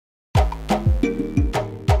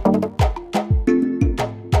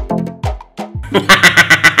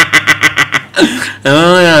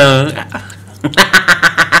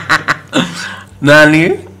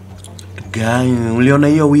Nani? Gani, uliona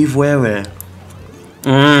hiyo weave wewe?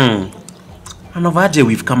 Anavaje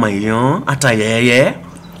weave kama hiyo? Hata yeye?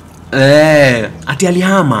 Ati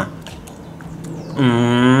alihama.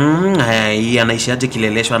 Hai, anaishiaje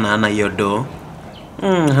kileleshwa na hana hiyo do?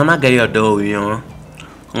 Hanaga hiyo do huyo.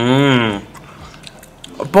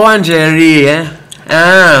 Poa Njeri,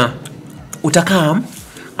 utakam?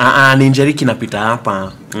 Ni Njeri kinapita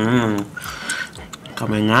hapa.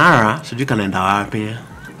 Kameng'ara, sijui kanaenda wapi.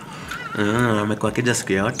 Amekuwa kija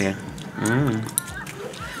siku yote.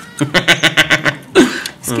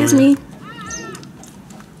 Excuse me.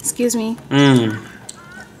 Excuse me.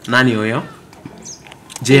 Nani huyo?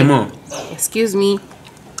 Jemo. Excuse me.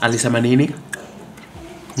 Alisema nini?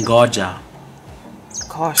 Ngoja.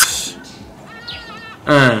 Gosh.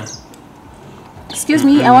 Excuse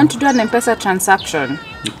me, I want to do an Mpesa transaction.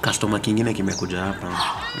 Customer kingine kimekuja hapa.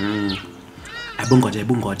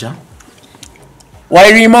 Ebu ngoja.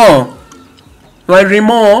 Wairimo.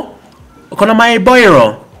 Uko na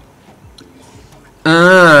maiboiro?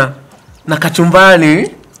 Na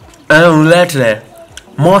kachumbani. Ulete.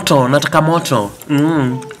 Moto, nataka moto.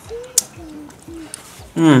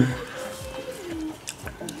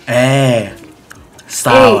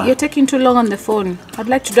 Sawa. Hey, you're taking too long on the phone. I'd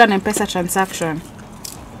like to do an Mpesa transaction.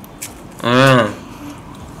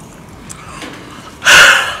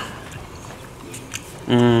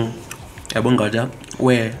 Ebu ngoja.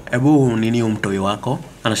 Ebu nini umtoi wako?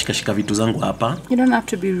 Anashikashika vitu zangu hapa. You don't have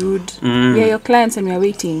to be rude. We are your clients and we are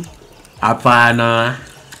waiting. Hapana.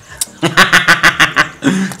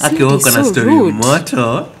 Akiwa na story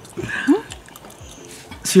moto.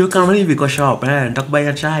 Sio kama hivi kwa shop,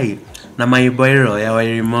 nitakubaya chai na maiboiro ya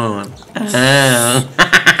Wairimo.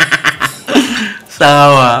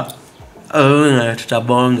 Sawa.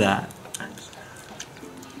 Tutabonga.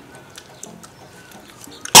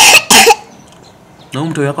 Na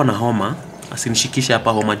mtu yako na homa, asinishikishe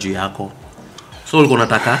hapa homa juu yako. So ulikuwa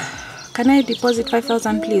unataka? Can I deposit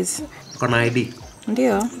 5,000 please? Uko na ID?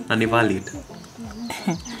 Ndio. Na ni valid?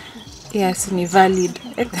 Yes, ni valid.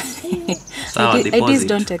 Sawa, IDs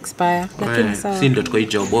don't expire. Lakini sawa. Si ndio tuko hii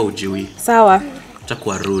job au ujui? Sawa.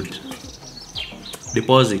 Chakuwa rude.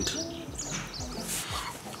 Deposit.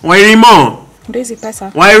 Wairimo. Ndio hizi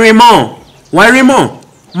pesa. Wairimo.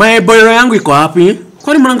 Maiboiro yangu iko wapi?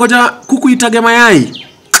 Kwani mnangoja kuku itage mayai?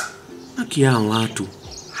 Akia watu.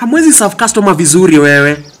 Hamwezi serve customer vizuri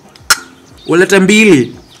wewe. Ulete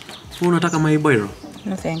 2. Unataka maiboiro?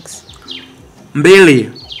 No thanks. 2.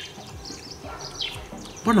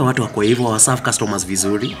 Mbona watu wako hivyo wa serve customers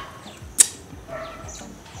vizuri?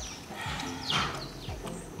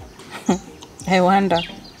 I wonder.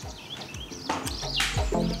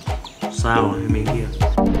 Sawa, imeingia.